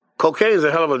Cocaine is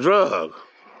a hell of a drug.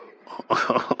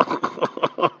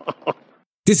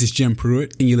 This is Jim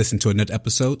Pruitt, and you listen to another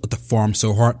episode of the Farm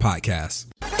So Hard podcast.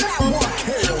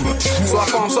 So I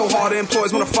farm so hard, the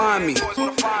employees want to find me,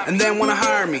 and then want to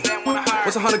hire me.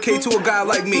 What's 100K to a guy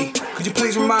like me? Could you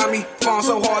please remind me? Farm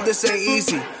so hard, this ain't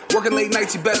easy. Working late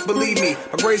nights, you best believe me.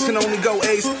 My grades can only go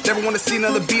ace. Never want to see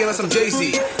another B unless I'm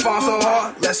Jay-Z. Farm so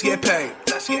hard, let's get paid.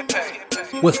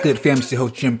 What's good, fam? It's your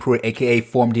host, Jim Pruitt, aka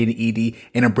Farm D and ED,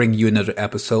 and I'm bringing you another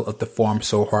episode of the Farm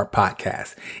So Hard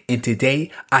podcast. And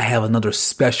today, I have another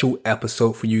special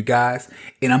episode for you guys,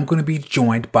 and I'm going to be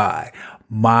joined by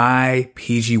my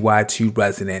PGY2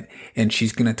 resident, and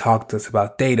she's going to talk to us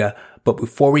about data. But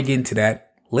before we get into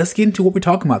that, let's get into what we're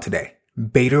talking about today.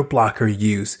 Beta blocker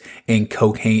use in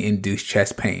cocaine induced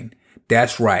chest pain.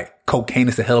 That's right. Cocaine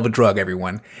is a hell of a drug,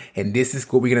 everyone. And this is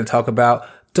what we're going to talk about.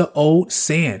 The old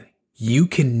saying, you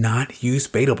cannot use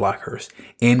beta blockers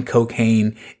in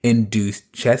cocaine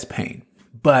induced chest pain.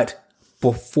 But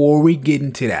before we get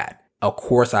into that, of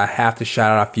course, I have to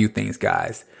shout out a few things,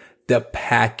 guys. The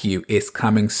PACU is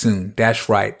coming soon. That's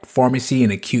right. Pharmacy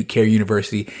and Acute Care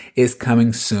University is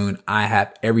coming soon. I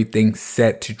have everything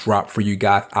set to drop for you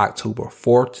guys October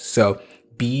 4th. So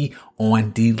be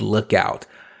on the lookout.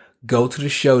 Go to the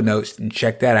show notes and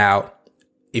check that out.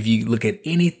 If you look at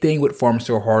anything with Farm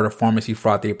So Hard or Pharmacy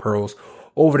Frothy Pearls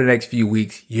over the next few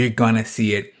weeks, you're going to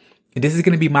see it. And this is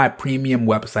going to be my premium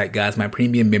website, guys, my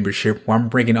premium membership, where I'm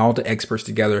bringing all the experts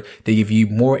together to give you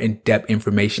more in-depth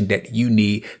information that you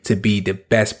need to be the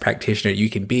best practitioner you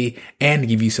can be, and to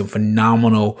give you some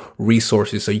phenomenal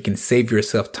resources so you can save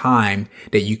yourself time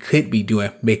that you could be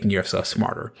doing making yourself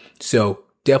smarter. So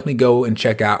definitely go and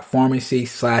check out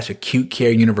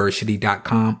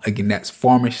pharmacy/acutecareuniversity.com. Again, that's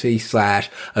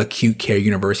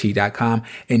pharmacy/acutecareuniversity.com,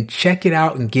 and check it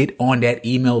out and get on that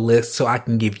email list so I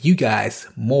can give you guys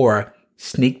more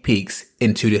sneak peeks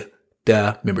into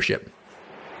the membership.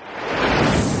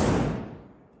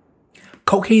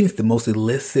 Cocaine is the most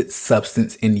illicit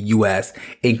substance in the U.S.,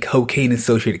 and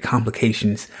cocaine-associated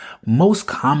complications, most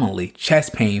commonly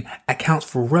chest pain, accounts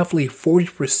for roughly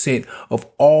 40% of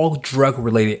all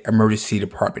drug-related emergency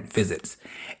department visits.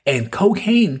 And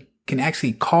cocaine can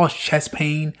actually cause chest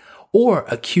pain or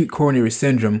acute coronary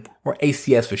syndrome, or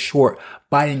ACS for short,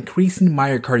 by increasing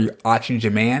myocardial oxygen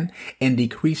demand and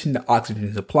decreasing the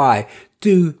oxygen supply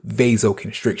due to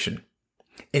vasoconstriction.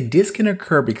 And this can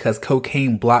occur because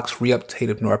cocaine blocks reuptake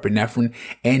of norepinephrine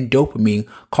and dopamine,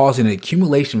 causing an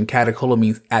accumulation of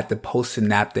catecholamines at the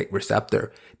postsynaptic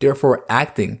receptor, therefore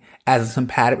acting as a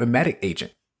sympathetic mimetic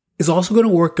agent. It's also going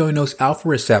to work on those alpha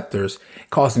receptors,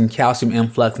 causing calcium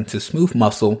influx into smooth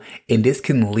muscle, and this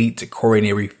can lead to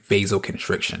coronary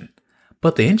vasoconstriction.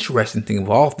 But the interesting thing of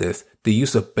all of this, the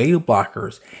use of beta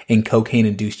blockers in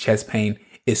cocaine-induced chest pain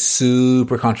is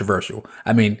super controversial.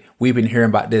 I mean, we've been hearing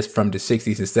about this from the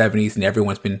 60s and 70s, and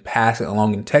everyone's been passing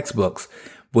along in textbooks,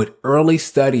 with early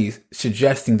studies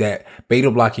suggesting that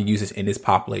beta blocker uses in this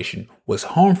population was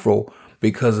harmful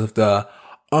because of the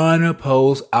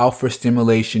unopposed alpha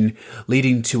stimulation,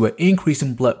 leading to an increase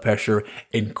in blood pressure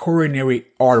and coronary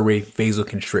artery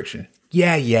vasoconstriction.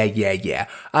 Yeah.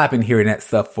 I've been hearing that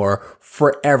stuff for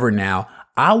forever now.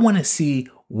 I want to see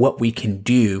what we can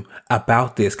do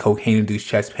about this cocaine-induced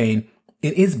chest pain.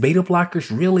 And is beta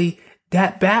blockers really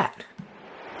that bad?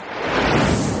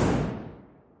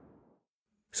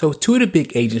 So two of the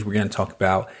big agents we're going to talk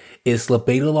about is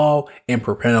labetalol and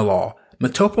propranolol.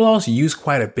 Metoprolol is used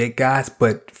quite a bit, guys,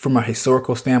 but from a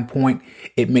historical standpoint,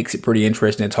 it makes it pretty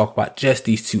interesting to talk about just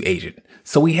these two agents.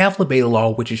 So we have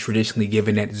labetalol, which is traditionally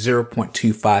given at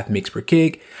 0.25 mg per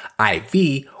kg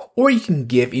IV, or you can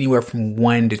give anywhere from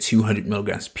 1 to 200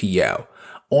 milligrams PL.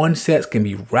 Onsets can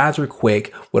be rather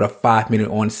quick, with a 5-minute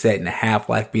onset and a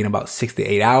half-life being about 6 to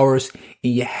 8 hours,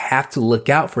 and you have to look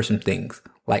out for some things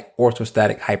like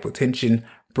orthostatic hypotension,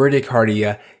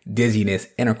 bradycardia, dizziness,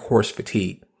 and of course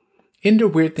fatigue. And the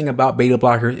weird thing about beta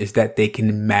blockers is that they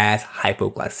can mask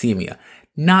hypoglycemia.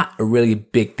 Not a really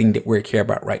big thing that we care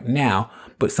about right now,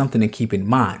 but something to keep in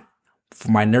mind. For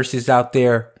my nurses out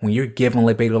there, when you're giving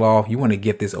labetalol, you want to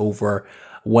give this over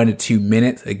 1 to 2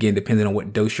 minutes. Again, depending on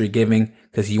what dose you're giving,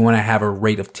 because you want to have a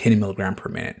rate of 10 milligram per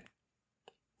minute.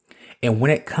 And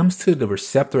when it comes to the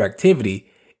receptor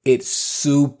activity, it's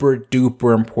super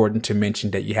duper important to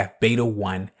mention that you have beta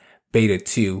 1, beta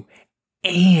 2,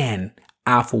 and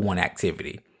alpha 1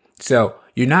 activity. So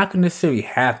you're not going to necessarily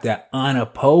have that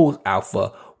unopposed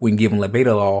alpha when given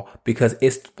labetalol, because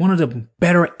it's one of the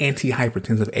better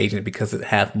antihypertensive agents because it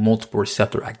has multiple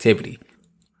receptor activity.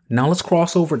 Now let's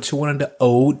cross over to one of the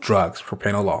old drugs,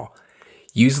 propranolol.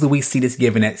 Usually we see this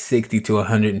given at 60 to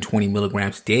 120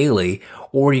 milligrams daily,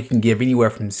 or you can give anywhere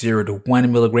from 0 to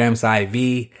 1 milligrams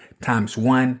IV times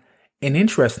 1. And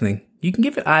interesting, you can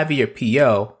give it IV or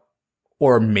PO,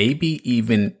 or maybe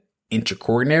even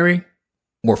intracoronary.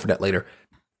 More for that later.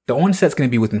 The onset's going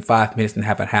to be within 5 minutes and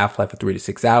have a half-life of 3 to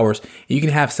 6 hours. And you can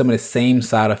have some of the same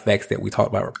side effects that we talked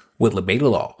about with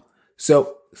labetalol.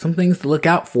 So some things to look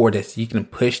out for this. You can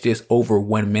push this over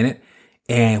 1 minute.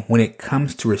 And when it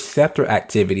comes to receptor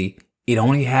activity, it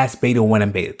only has beta 1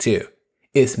 and beta 2.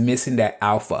 It's missing that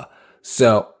alpha.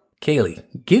 So Kaylee,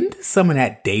 get into some of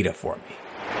that data for me.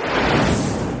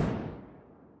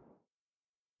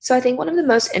 So I think one of the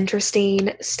most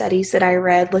interesting studies that I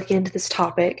read looking into this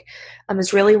topic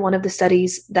is really one of the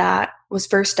studies that was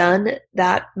first done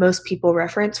that most people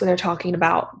reference when they're talking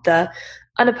about the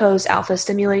unopposed alpha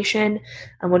stimulation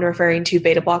and when referring to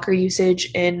beta blocker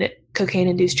usage in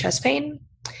cocaine-induced chest pain.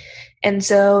 And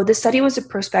so this study was a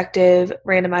prospective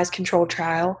randomized controlled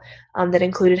trial that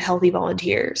included healthy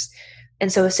volunteers.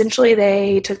 And so essentially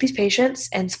they took these patients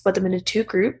and split them into two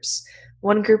groups.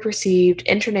 One group received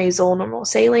intranasal normal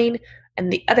saline,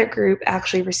 and the other group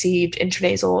actually received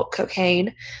intranasal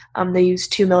cocaine. They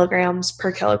used 2 milligrams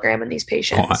per kilogram in these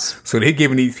patients. So they're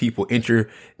giving these people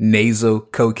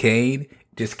intranasal cocaine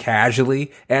just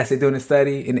casually as they're doing a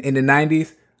study in the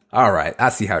 90s? All right, I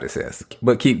see how this is.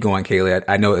 But keep going, Kaylee.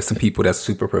 I know there's some people that's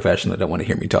super professional that don't want to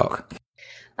hear me talk.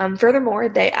 Furthermore,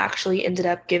 they actually ended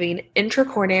up giving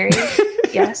intracoronary,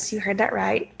 yes, you heard that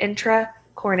right,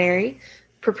 intracoronary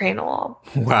propranolol.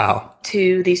 Wow.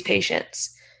 To these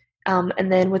patients.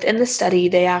 And then within the study,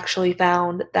 they actually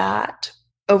found that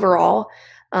overall,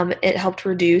 it helped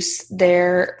reduce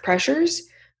their pressures,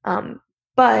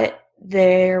 but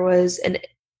there was an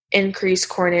increased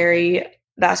coronary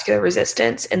vascular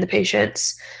resistance in the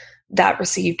patients that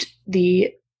received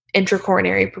the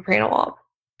intracoronary propranolol.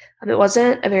 It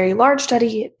wasn't a very large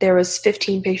study. There was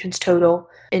 15 patients total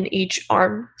in each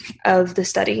arm of the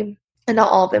study, and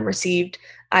not all of them received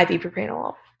IV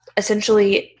propranolol.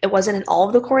 Essentially, it wasn't in all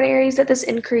of the coronaries that this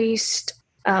increased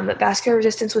vascular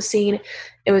resistance was seen.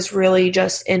 It was really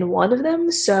just in one of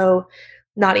them, so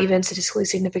not even statistically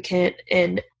significant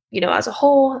in, as a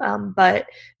whole, but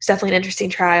it's definitely an interesting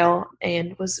trial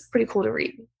and was pretty cool to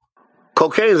read.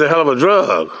 Cocaine is a hell of a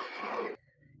drug.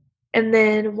 And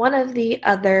then one of the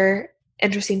other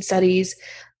interesting studies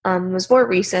was more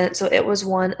recent. So it was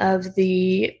one of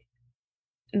the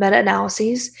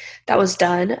meta-analyses that was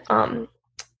done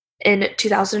in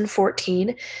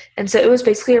 2014. And so it was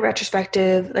basically a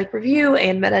retrospective review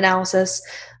and meta-analysis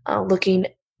looking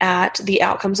at the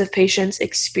outcomes of patients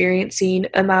experiencing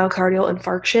a myocardial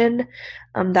infarction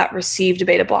that received a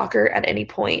beta blocker at any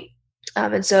point.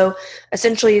 And so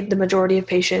essentially the majority of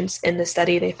patients in the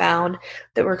study they found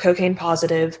that were cocaine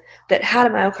positive that had a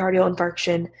myocardial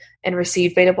infarction and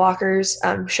received beta blockers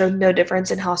showed no difference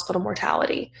in hospital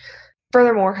mortality.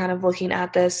 Furthermore, kind of looking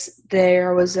at this,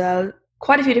 there was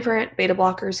quite a few different beta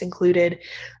blockers included,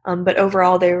 but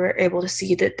overall they were able to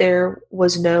see that there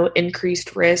was no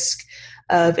increased risk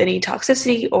of any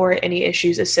toxicity or any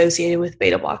issues associated with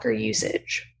beta blocker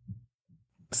usage.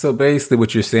 So basically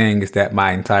what you're saying is that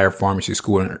my entire pharmacy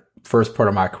school and first part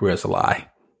of my career is a lie.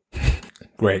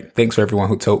 Great. Thanks for everyone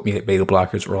who told me that beta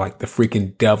blockers were like the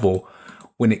freaking devil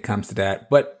when it comes to that.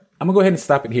 But I'm going to go ahead and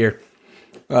stop it here.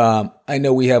 I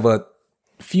know we have a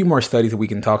few more studies that we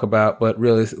can talk about, but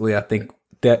realistically, I think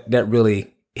that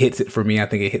really hits it for me. I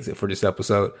think it hits it for this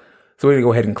episode. So we're going to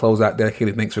go ahead and close out there.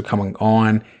 Kaylee, thanks for coming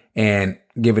on and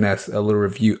giving us a little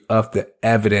review of the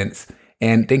evidence.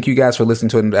 And thank you guys for listening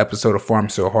to another episode of Farm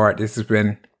So Hard. This has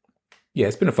been,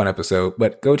 it's been a fun episode,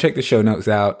 but go check the show notes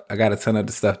out. I got a ton of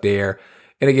the stuff there.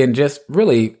 And again, just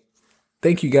really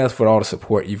thank you guys for all the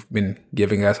support you've been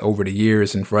giving us over the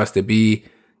years, and for us to be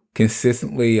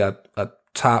consistently a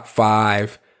top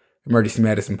 5 emergency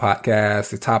medicine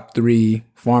podcast, the top 3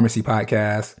 pharmacy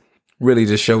podcasts. Really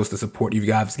just shows the support you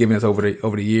guys given us over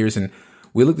the years. And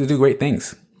we look to do great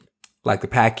things like the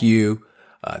PACU.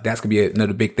 That's going to be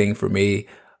another big thing for me.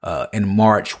 In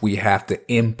March, we have the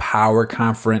Empower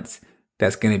Conference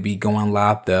that's going to be going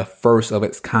live. The first of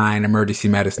its kind emergency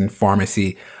medicine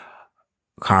pharmacy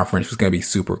conference is going to be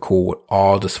super cool with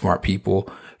all the smart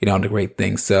people, the great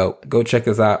things. So go check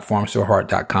us out,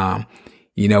 farmsohard.com.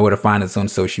 You know where to find us on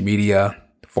social media,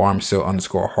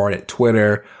 farmso_hard at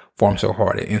Twitter,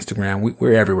 farmsohard at Instagram.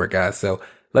 We're everywhere, guys. So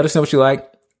let us know what you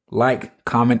like,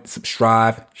 comment,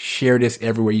 subscribe, share this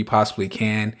everywhere you possibly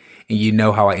can. And you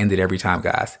know how I end it every time,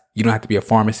 guys. You don't have to be a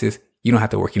pharmacist. You don't have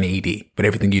to work in the ED, but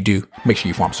everything you do, make sure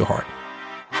you farm so hard.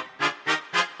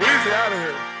 Weezy out of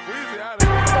here.